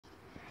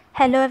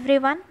Hello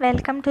everyone,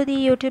 welcome to the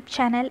YouTube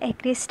channel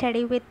Agri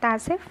Study with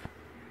Tasif.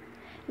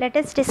 Let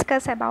us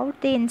discuss about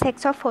the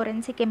insects of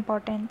forensic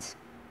importance.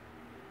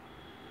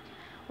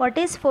 What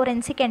is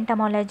forensic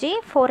entomology?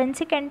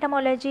 Forensic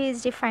entomology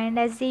is defined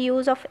as the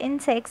use of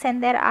insects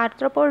and their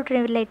arthropod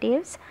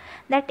relatives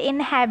that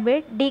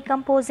inhabit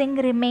decomposing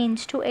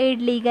remains to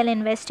aid legal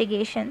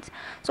investigations.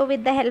 So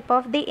with the help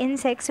of the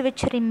insects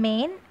which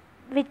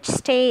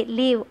stay,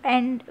 live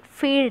and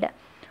feed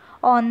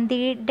on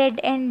the dead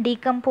and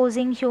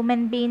decomposing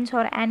human beings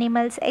or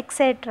animals,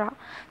 etc.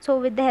 So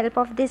with the help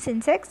of these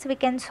insects we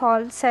can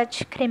solve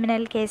such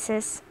criminal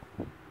cases.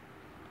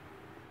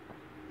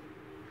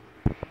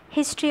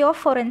 History of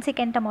forensic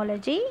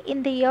entomology.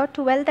 In the year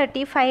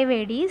 1235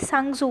 AD,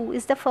 Sun Tzu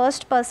is the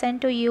first person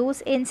to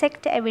use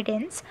insect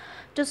evidence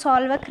to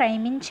solve a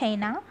crime in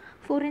China.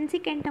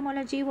 Forensic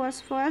entomology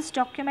was first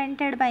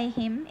documented by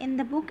him in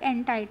the book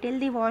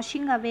entitled The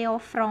Washing Away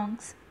of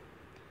Wrongs.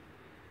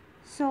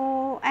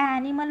 So,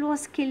 an animal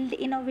was killed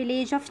in a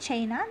village of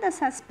China. The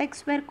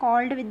suspects were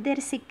called with their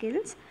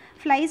sickles.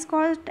 Flies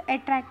got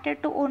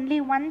attracted to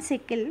only one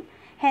sickle.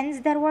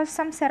 Hence, there was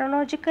some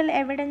serological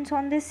evidence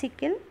on the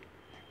sickle.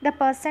 The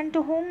person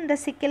to whom the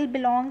sickle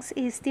belongs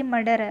is the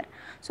murderer.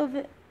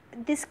 So,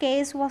 this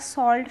case was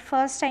solved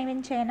first time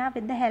in China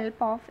with the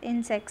help of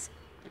insects.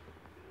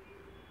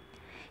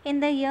 In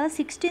the year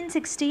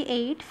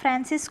 1668,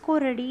 Francisco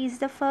Redi is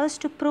the first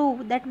to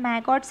prove that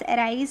maggots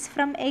arise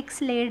from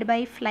eggs laid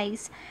by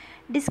flies,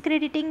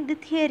 discrediting the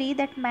theory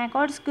that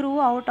maggots grew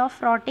out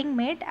of rotting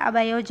meat,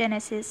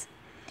 abiogenesis.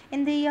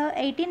 In the year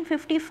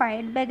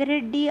 1855,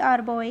 Begaret D.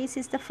 Arbois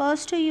is the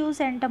first to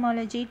use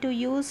entomology to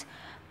use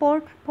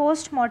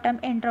post-mortem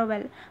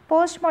interval.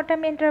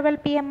 Post-mortem interval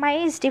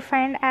PMI is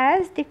defined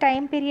as the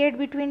time period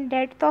between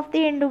death of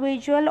the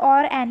individual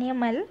or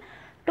animal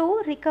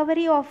to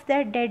recovery of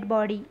the dead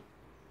body.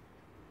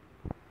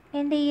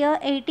 In the year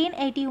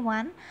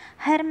 1881,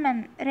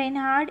 Hermann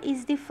Reinhard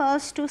is the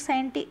first to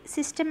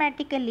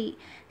systematically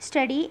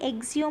study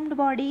exhumed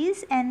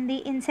bodies and the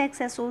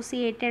insects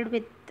associated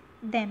with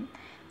them.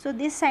 So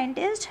this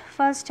scientist,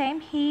 first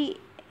time he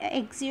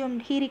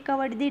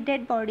recovered the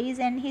dead bodies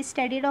and he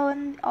studied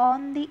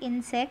on the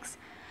insects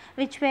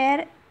which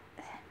were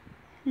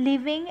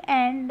living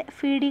and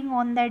feeding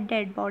on that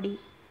dead body.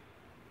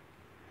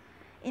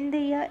 In the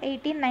year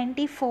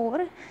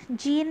 1894,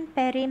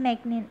 Jean-Pierre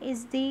Magnin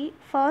is the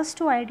first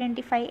to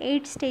identify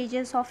 8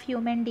 stages of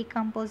human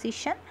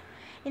decomposition.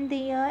 In the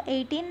year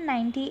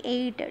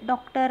 1898,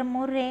 Dr.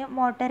 Murray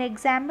Motter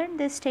examined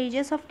the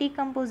stages of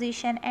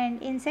decomposition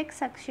and insect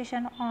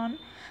succession on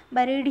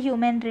buried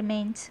human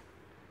remains.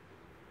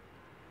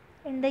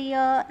 In the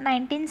year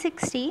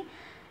 1960,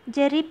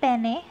 Jerry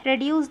Penne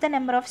reduced the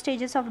number of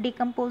stages of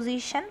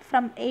decomposition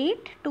from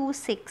 8 to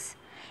 6.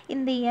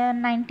 In the year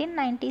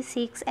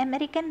 1996,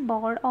 American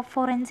Board of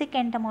Forensic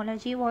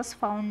Entomology was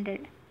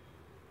founded.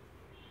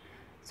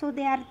 So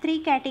there are 3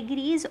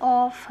 categories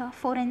of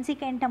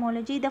forensic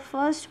entomology. The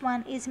first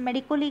one is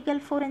medico-legal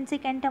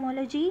forensic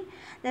entomology.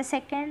 The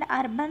second,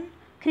 urban,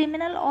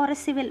 criminal or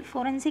civil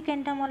forensic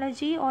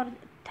entomology,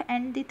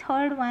 and the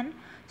third one,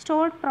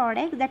 stored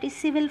product, that is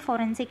civil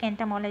forensic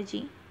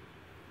entomology.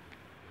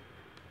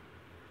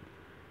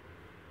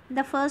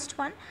 The first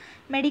one,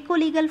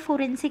 medico-legal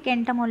forensic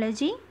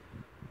entomology.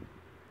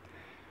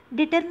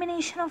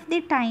 Determination of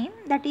the time,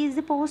 that is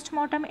the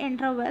post-mortem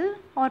interval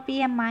or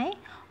PMI,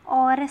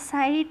 or a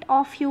site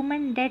of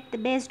human death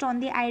based on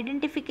the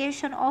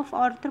identification of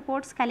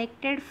arthropods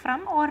collected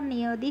from or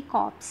near the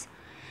corpse.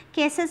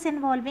 Cases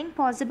involving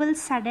possible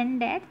sudden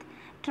death,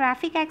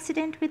 traffic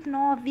accident with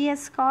no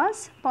obvious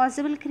cause,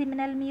 possible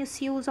criminal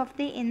misuse of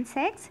the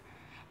insects,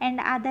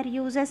 and other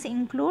uses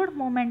include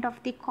movement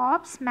of the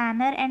corpse,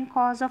 manner and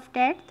cause of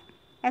death,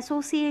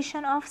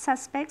 association of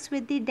suspects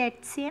with the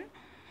death scene,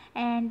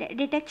 and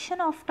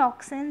detection of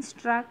toxins,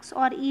 drugs,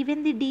 or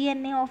even the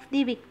DNA of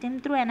the victim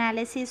through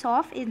analysis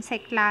of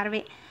insect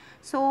larvae.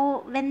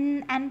 So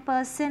when a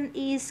person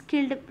is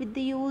killed with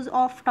the use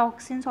of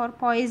toxins or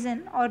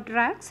poison or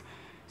drugs,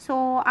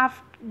 so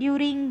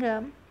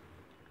during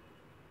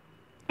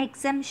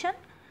exhumption,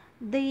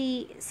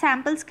 the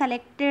samples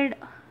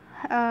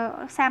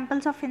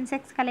of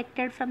insects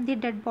collected from the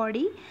dead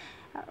body,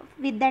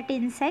 with that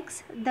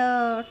insects,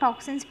 the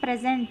toxins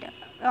present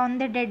on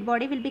the dead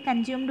body will be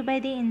consumed by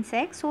the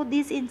insects. So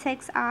these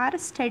insects are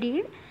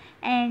studied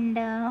and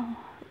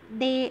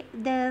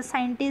the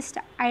scientists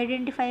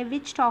identify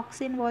which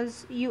toxin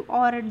was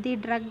or the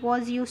drug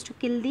was used to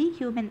kill the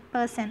human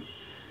person.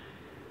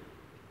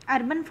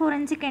 Urban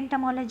forensic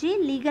entomology,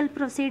 legal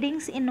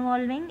proceedings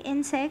involving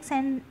insects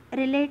and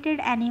related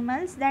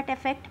animals that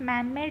affect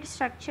man-made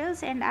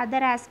structures and other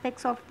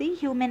aspects of the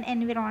human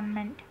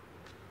environment.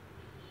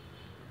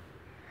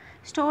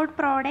 Stored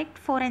product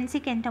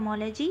forensic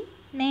entomology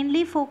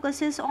mainly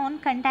focuses on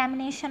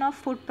contamination of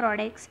food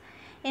products,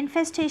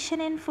 infestation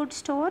in food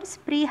stores,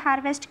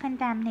 pre-harvest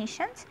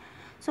contaminations.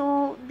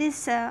 So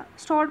this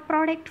stored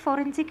product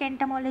forensic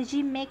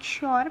entomology makes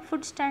sure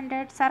food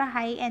standards are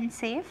high and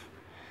safe.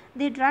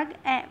 The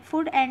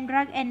Food and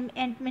Drug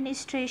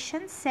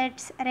Administration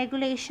sets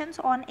regulations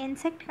on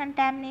insect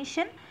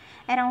contamination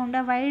around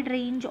a wide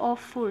range of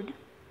food.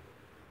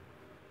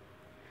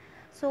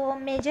 So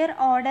major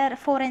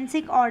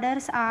forensic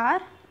orders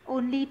are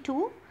only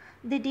two,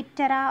 the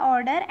Diptera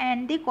order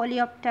and the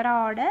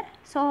Coleoptera order.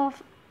 So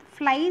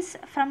flies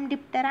from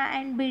Diptera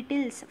and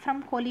beetles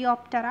from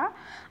Coleoptera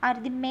are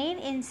the main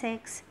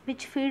insects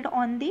which feed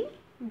on the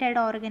dead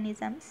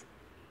organisms.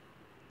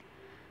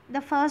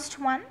 The first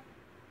one,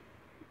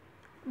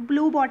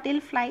 blue bottle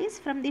flies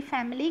from the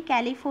family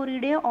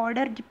Caliphoridae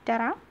order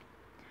Diptera.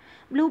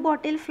 Blue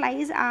bottle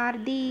flies are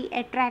the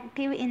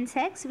attractive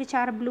insects which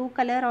are blue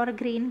color or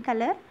green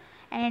color,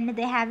 and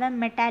they have a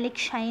metallic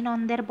shine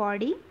on their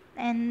body,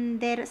 and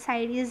their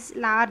size is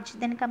large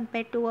than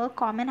compared to a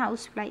common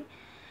housefly.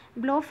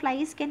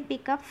 Blowflies can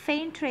pick up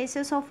faint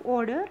traces of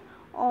odor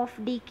of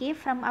decay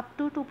from up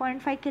to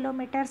 2.5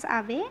 kilometers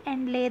away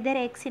and lay their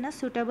eggs in a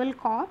suitable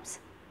corpse.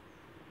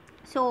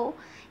 So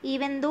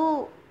even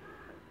though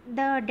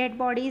the dead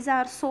bodies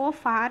are so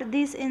far,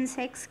 these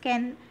insects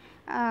can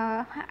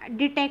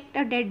detect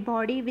a dead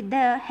body with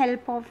the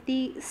help of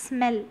the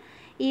smell,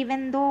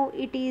 even though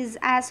it is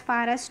as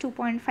far as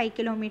 2.5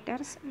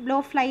 kilometers.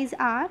 Blowflies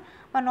are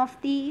one of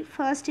the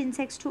first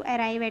insects to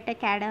arrive at a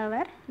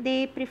cadaver.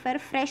 They prefer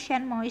fresh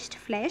and moist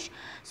flesh.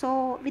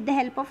 So with the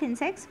help of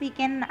insects, we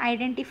can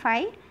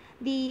identify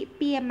the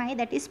PMI,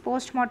 that is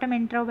post-mortem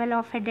interval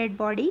of a dead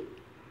body.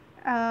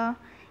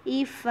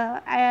 If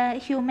a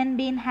human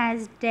being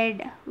has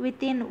dead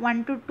within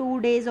 1 to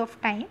 2 days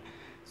of time,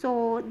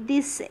 so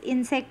this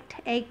insect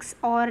eggs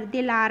or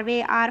the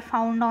larvae are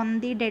found on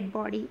the dead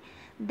body,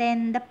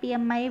 then the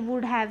PMI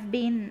would have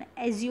been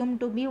assumed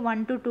to be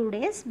 1 to 2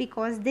 days,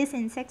 because these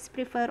insects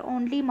prefer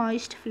only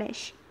moist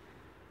flesh,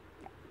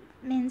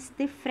 means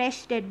the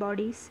fresh dead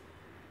bodies.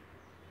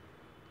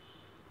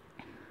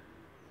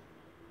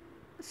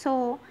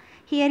 So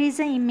here is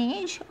an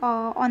image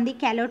on the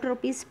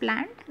Calotropis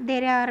plant.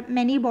 There are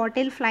many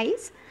bottle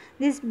flies,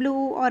 these blue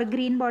or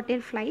green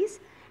bottle flies.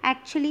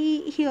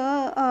 Actually here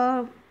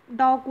a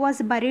dog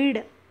was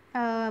buried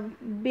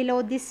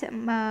below this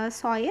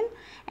soil,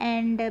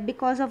 and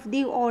because of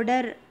the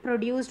odor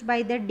produced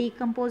by the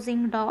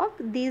decomposing dog,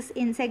 these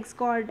insects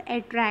got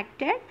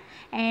attracted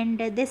and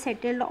they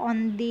settled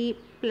on the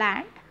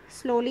plant.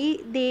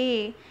 Slowly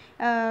they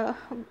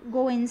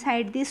go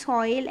inside the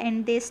soil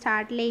and they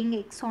start laying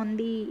eggs on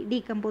the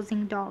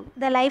decomposing dog.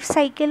 The life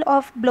cycle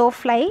of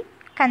blowfly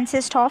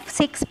consists of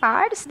 6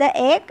 parts: the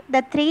egg,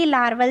 the 3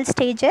 larval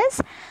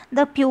stages,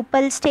 the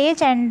pupal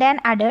stage, and then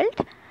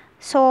adult.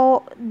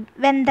 So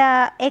when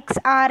the eggs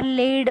are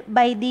laid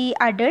by the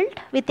adult,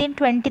 within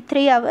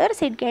 23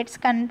 hours it gets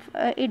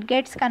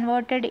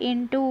converted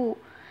into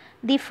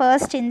the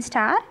first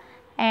instar,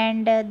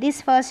 and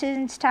this first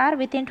instar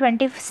within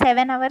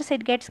 27 hours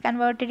it gets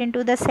converted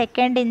into the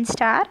second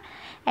instar,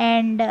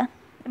 and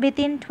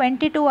within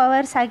 22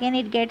 hours again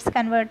it gets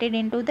converted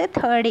into the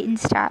third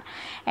instar,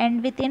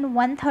 and within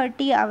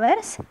 130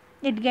 hours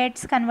it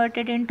gets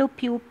converted into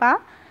pupa,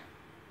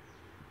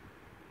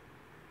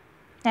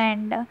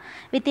 and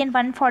within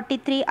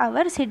 143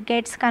 hours it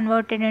gets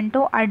converted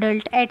into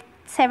adult. At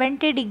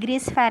 70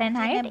 degrees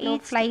Fahrenheit,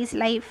 each fly's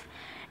life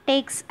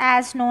takes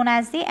as known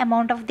as the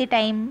amount of the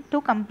time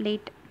to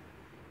complete.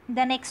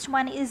 The next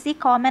one is the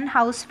common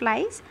house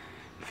flies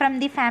from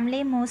the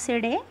family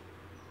Musidae,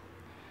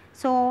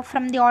 so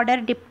from the order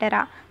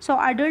Diptera. So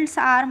adults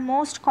are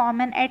most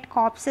common at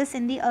corpses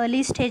in the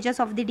early stages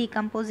of the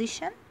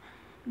decomposition,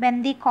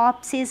 when the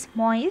corpse is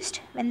moist,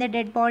 when the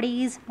dead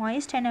body is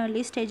moist and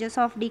early stages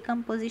of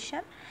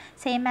decomposition.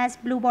 Same as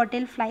blue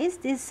bottle flies,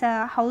 these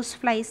house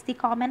flies, the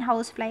common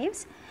house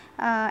flies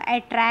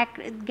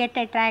get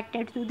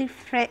attracted to the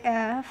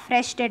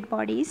fresh dead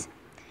bodies,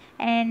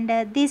 and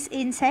these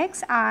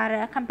insects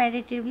are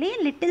comparatively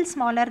little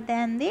smaller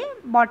than the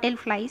bottle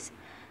flies.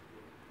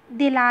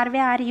 The larvae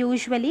are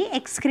usually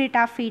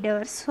excreta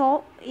feeders.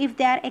 So if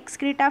they are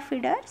excreta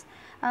feeders,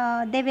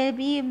 they will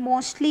be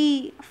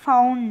mostly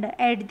found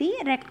at the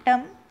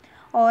rectum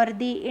or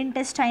the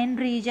intestine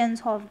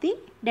regions of the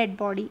dead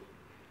body.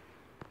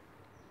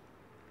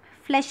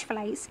 Flesh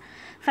flies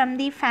from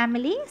the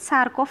family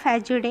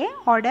Sarcophagidae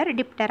order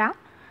Diptera.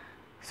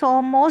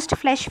 So most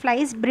flesh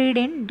flies breed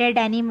in dead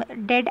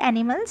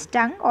animals,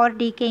 dung or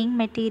decaying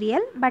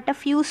material, but a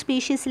few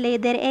species lay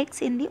their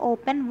eggs in the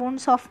open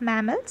wounds of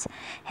mammals,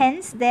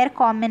 hence their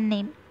common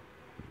name.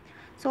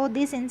 So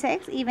these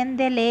insects, even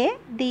they lay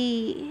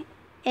the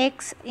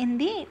eggs in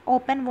the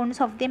open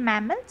wounds of the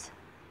mammals.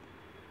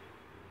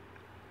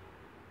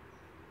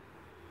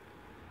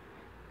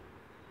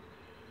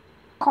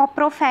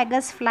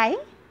 Coprophagous fly,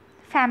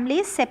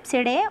 family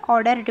Sepsidae,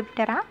 order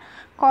Diptera.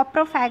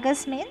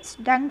 Coprophagous means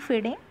dung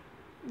feeding.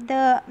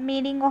 The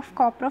meaning of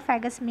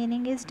coprophagous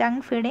meaning is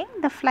dung feeding.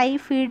 The fly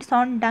feeds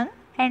on dung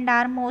and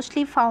are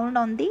mostly found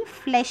on the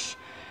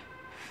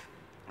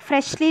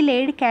freshly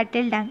laid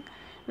cattle dung,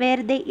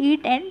 where they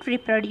eat and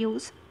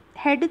reproduce.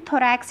 Head,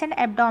 thorax and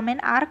abdomen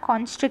are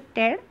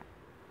constricted.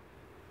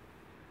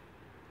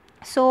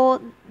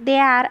 So they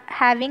are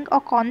having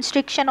a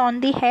constriction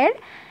on the head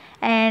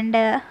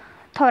and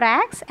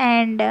thorax,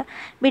 and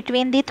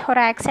between the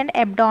thorax and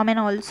abdomen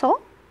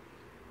also.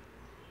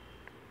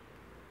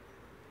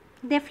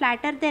 They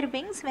flatter their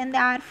wings when they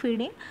are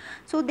feeding,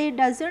 so they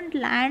doesn't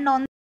land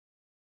on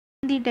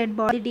the dead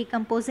body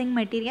decomposing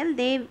material.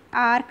 They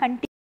are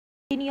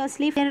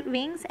continuously their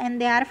wings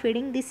and they are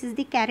feeding. This is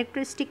the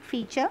characteristic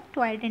feature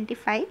to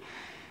identify.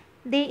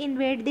 They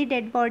invade the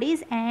dead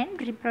bodies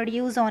and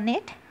reproduce on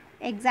it.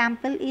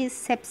 Example is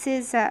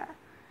Sepsis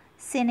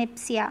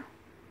synapsia.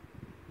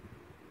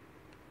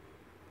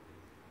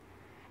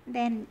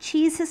 Then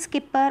cheese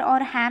skipper or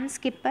ham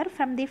skipper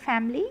from the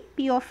family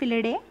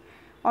Piophilidae,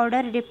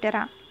 order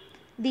Diptera.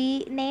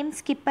 The name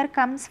skipper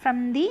comes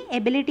from the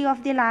ability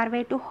of the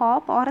larvae to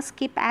hop or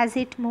skip as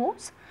it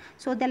moves.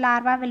 So the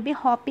larva will be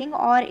hopping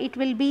or it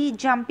will be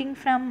jumping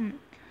from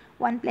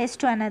one place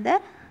to another.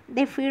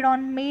 They feed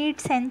on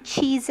meats and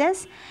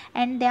cheeses,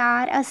 and they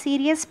are a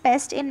serious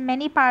pest in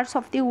many parts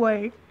of the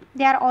world.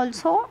 They are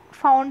also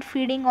found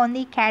feeding on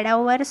the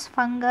cadavers,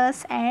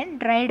 fungus and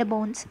dried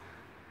bones.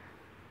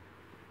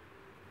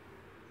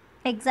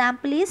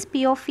 Example is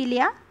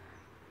Piophila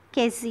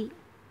casei.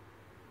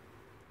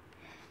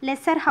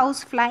 Lesser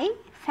housefly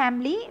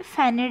family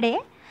Phanidae.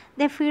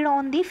 They feed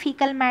on the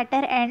fecal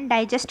matter and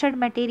digested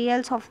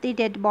materials of the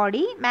dead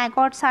body.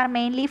 Maggots are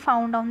mainly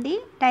found on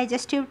the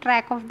digestive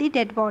tract of the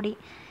dead body.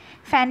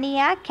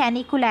 Phania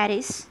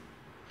canicularis.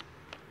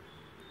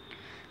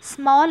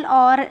 Small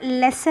or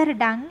lesser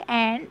dung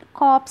and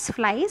corpse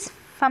flies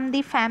from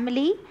the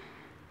family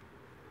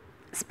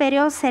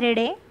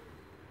Spiroceridae.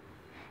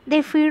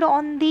 They feed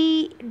on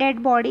the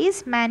dead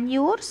bodies,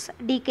 manures,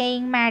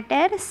 decaying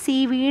matter,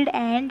 seaweed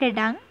and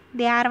dung.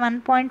 They are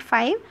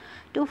 1.5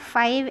 to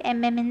 5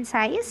 mm in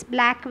size,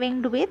 black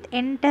winged with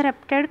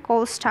interrupted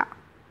costa.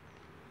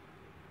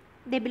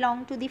 They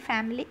belong to the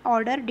family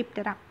order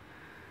Diptera.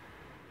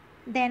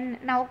 Then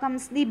now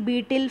comes the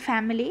beetle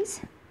families.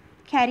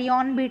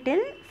 Carrion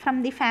beetle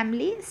from the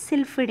family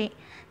Sylphidae.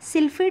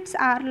 Sylphids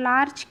are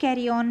large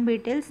carrion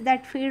beetles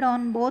that feed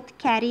on both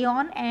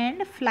carrion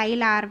and fly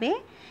larvae.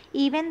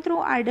 Even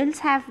though adults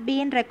have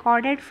been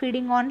recorded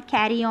feeding on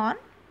carrion,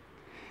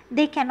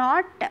 they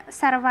cannot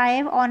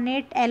survive on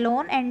it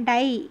alone and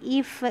die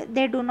if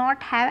they do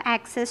not have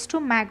access to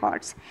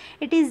maggots.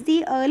 It is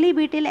the early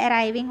beetle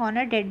arriving on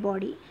a dead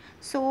body.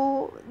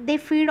 So they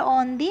feed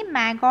on the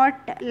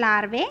maggot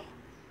larvae,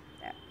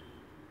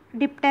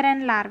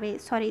 dipteran larvae.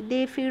 Sorry,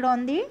 they feed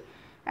on the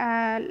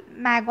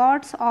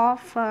maggots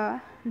of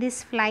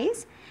these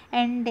flies,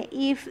 and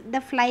if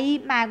the fly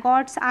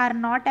maggots are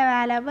not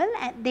available,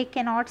 they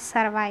cannot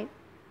survive.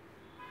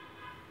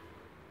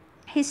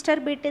 Hister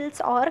beetles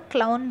or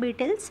clown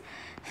beetles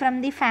from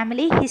the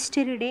family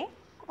Hysteridae,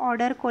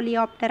 order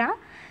Coleoptera.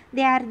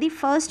 They are the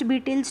first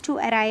beetles to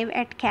arrive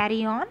at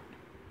carrion.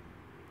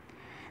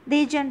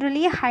 They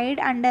generally hide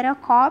under a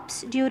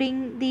corpse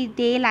during the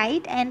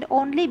daylight and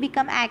only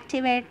become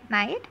active at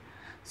night.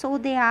 So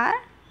they are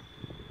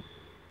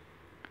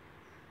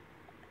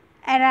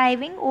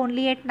arriving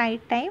only at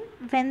night time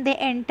when they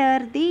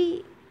enter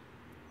the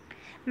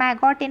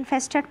maggot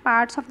infested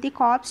parts of the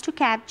corpse to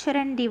capture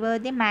and devour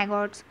the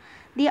maggots.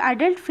 The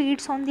adult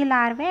feeds on the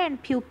larvae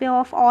and pupae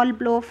of all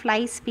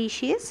blowfly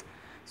species.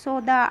 So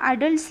the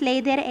adults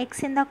lay their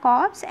eggs in the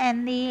corpse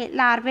and the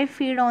larvae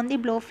feed on the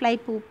blowfly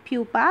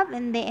pupa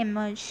when they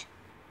emerge.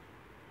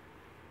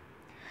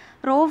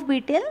 Rove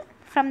beetle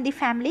from the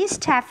family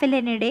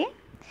Staphylinidae.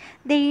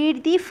 They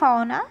eat the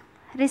fauna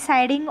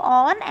residing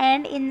on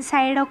and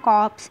inside a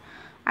corpse.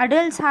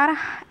 Adults are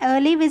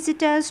early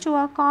visitors to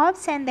a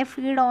corpse and they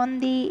feed on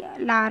the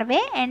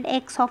larvae and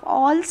eggs of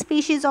all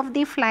species of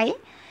the fly,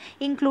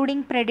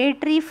 including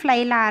predatory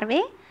fly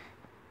larvae.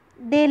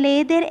 They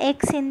lay their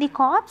eggs in the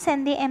corpse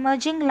and the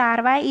emerging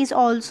larva is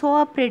also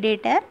a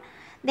predator.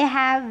 They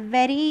have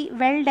very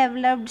well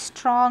developed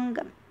strong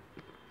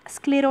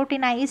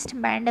sclerotinized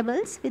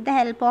mandibles. With the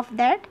help of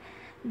that,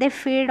 they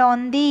feed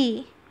on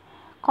the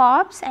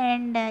corpse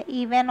and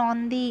even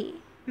on the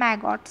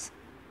maggots.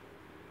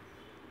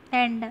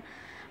 And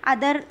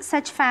other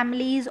such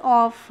families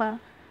of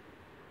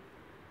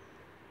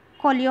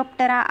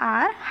Coleoptera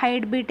are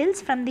hide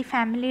beetles from the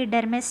family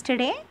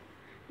Dermestidae.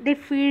 They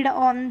feed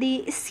on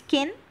the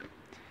skin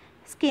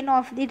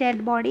of the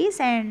dead bodies,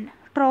 and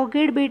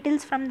trogid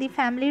beetles from the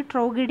family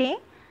Trogidae.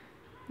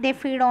 They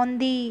feed on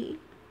the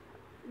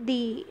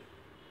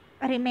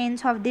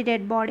remains of the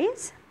dead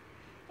bodies.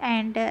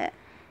 And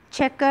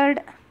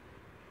checkered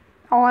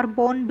or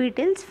bone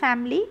beetles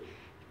family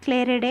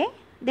Claridae.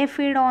 They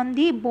feed on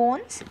the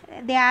bones.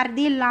 They are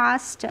the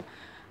last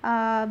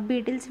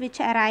beetles which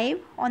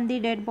arrive on the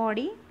dead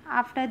body.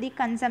 After the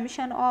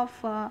consumption of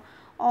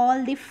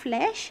all the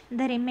flesh,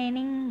 the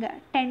remaining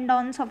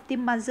tendons of the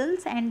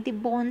muscles and the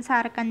bones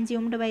are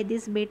consumed by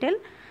this beetle.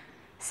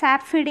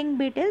 Sap feeding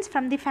beetles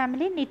from the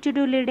family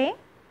Nitidulidae.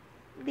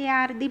 They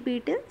are the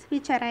beetles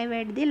which arrive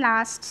at the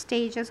last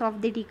stages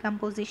of the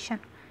decomposition.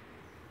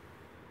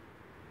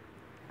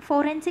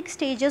 Forensic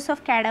stages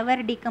of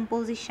cadaver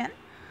decomposition.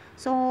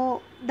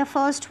 So the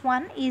first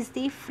one is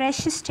the fresh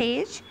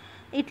stage.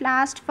 It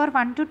lasts for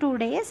 1 to 2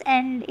 days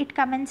and it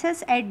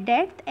commences at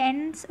death,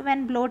 ends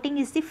when bloating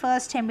is the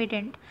first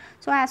evident.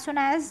 So as soon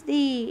as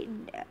the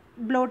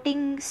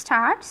bloating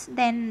starts,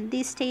 then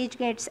this stage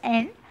gets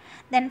end.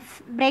 Then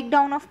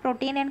breakdown of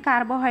protein and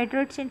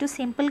carbohydrates into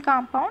simple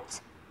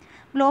compounds.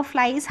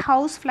 Blowflies,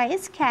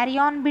 houseflies,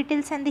 carrion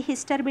beetles and the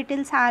hister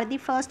beetles are the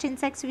first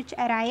insects which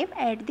arrive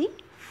at the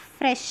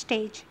fresh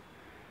stage.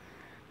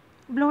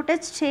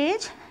 Bloated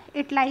stage,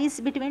 it lies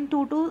between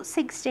 2 to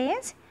 6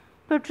 days.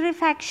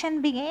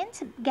 Putrefaction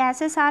begins.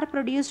 Gases are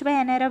produced by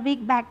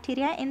anaerobic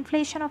bacteria.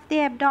 Inflation of the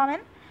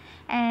abdomen,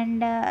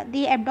 and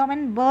the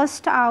abdomen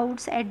bursts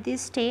out at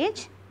this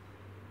stage.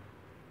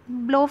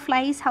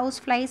 Blowflies,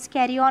 houseflies,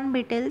 carrion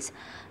beetles,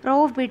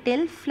 rove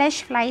beetle,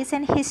 flesh flies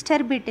and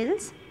hister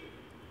beetles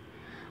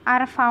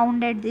are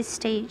found at this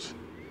stage.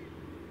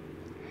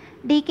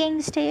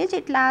 Decaying stage,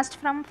 it lasts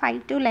from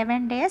 5 to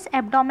 11 days.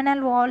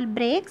 Abdominal wall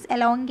breaks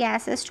allowing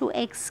gases to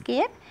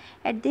escape.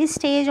 At this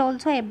stage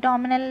also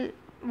abdominal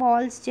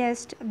walls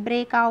just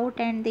break out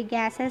and the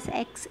gases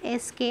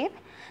escape.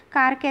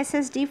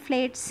 Carcasses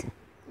deflates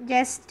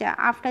just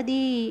after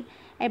the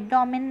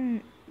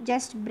abdomen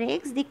just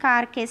breaks, the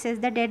carcasses,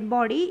 the dead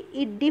body,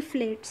 it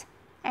deflates.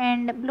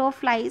 And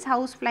blowflies,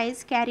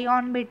 houseflies,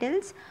 carrion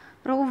beetles,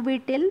 rove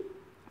beetle,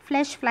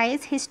 flesh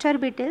flies, hister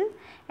beetle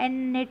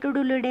and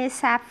Netudulidae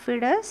sap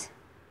feeders,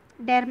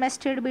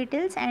 dermestid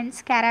beetles and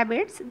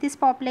scarabaeids. This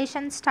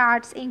population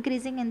starts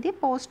increasing in the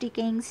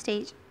post-decaying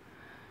stage.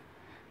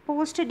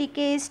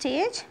 Post-decay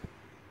stage,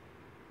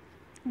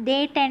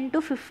 day 10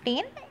 to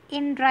 15.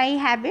 In dry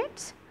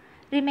habits,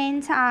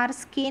 remains are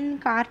skin,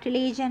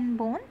 cartilage and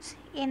bones.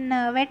 In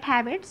wet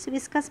habits,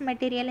 viscous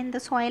material in the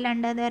soil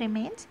under the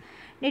remains.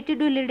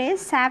 Netudulidae,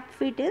 sap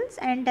beetles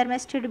and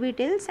dermestid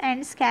beetles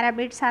and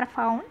scarabaeids are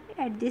found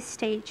at this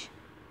stage.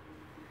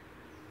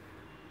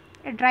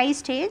 A dry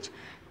stage,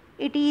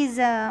 it is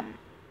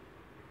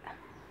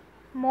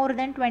more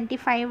than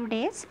 25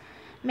 days.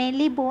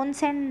 Mainly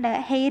bones and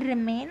hair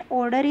remain.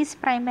 Odor is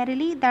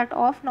primarily that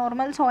of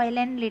normal soil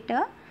and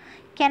litter.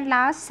 Can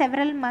last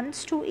several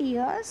months to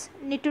years.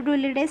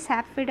 Netudulidae,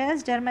 sap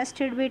feeders,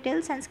 dermestid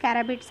beetles and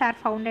scarabaeids are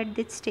found at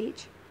this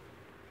stage.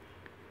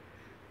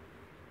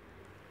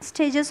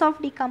 Stages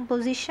of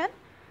decomposition.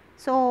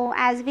 So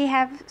as we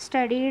have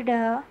studied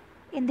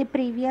in the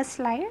previous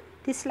slide,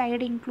 this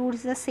slide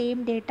includes the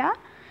same data.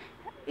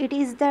 It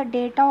is the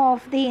data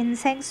of the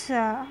insects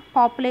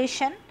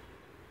population.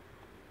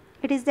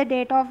 It is the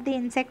data of the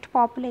insect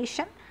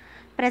population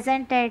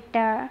present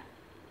at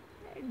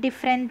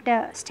different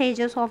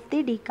stages of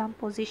the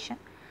decomposition.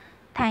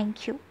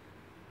 Thank you.